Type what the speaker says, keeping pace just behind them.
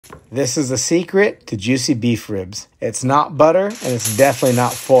This is the secret to juicy beef ribs. It's not butter and it's definitely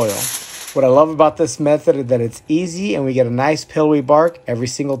not foil. What I love about this method is that it's easy and we get a nice pillowy bark every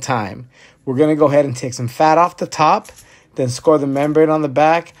single time. We're going to go ahead and take some fat off the top, then score the membrane on the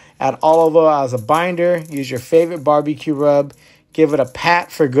back, add olive oil as a binder, use your favorite barbecue rub, give it a pat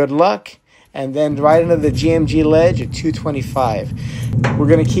for good luck, and then right into the GMG ledge at 225. We're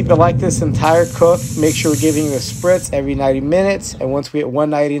going to keep it like this entire cook. Make sure we're giving the spritz every 90 minutes. And once we hit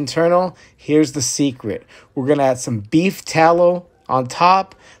 190 internal, here's the secret. We're going to add some beef tallow on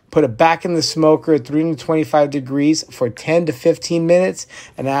top, put it back in the smoker at 325 degrees for 10 to 15 minutes.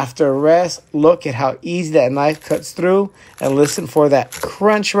 And after a rest, look at how easy that knife cuts through. And listen for that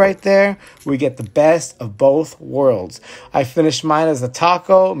crunch right there. We get the best of both worlds. I finished mine as a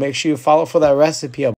taco. Make sure you follow for that recipe.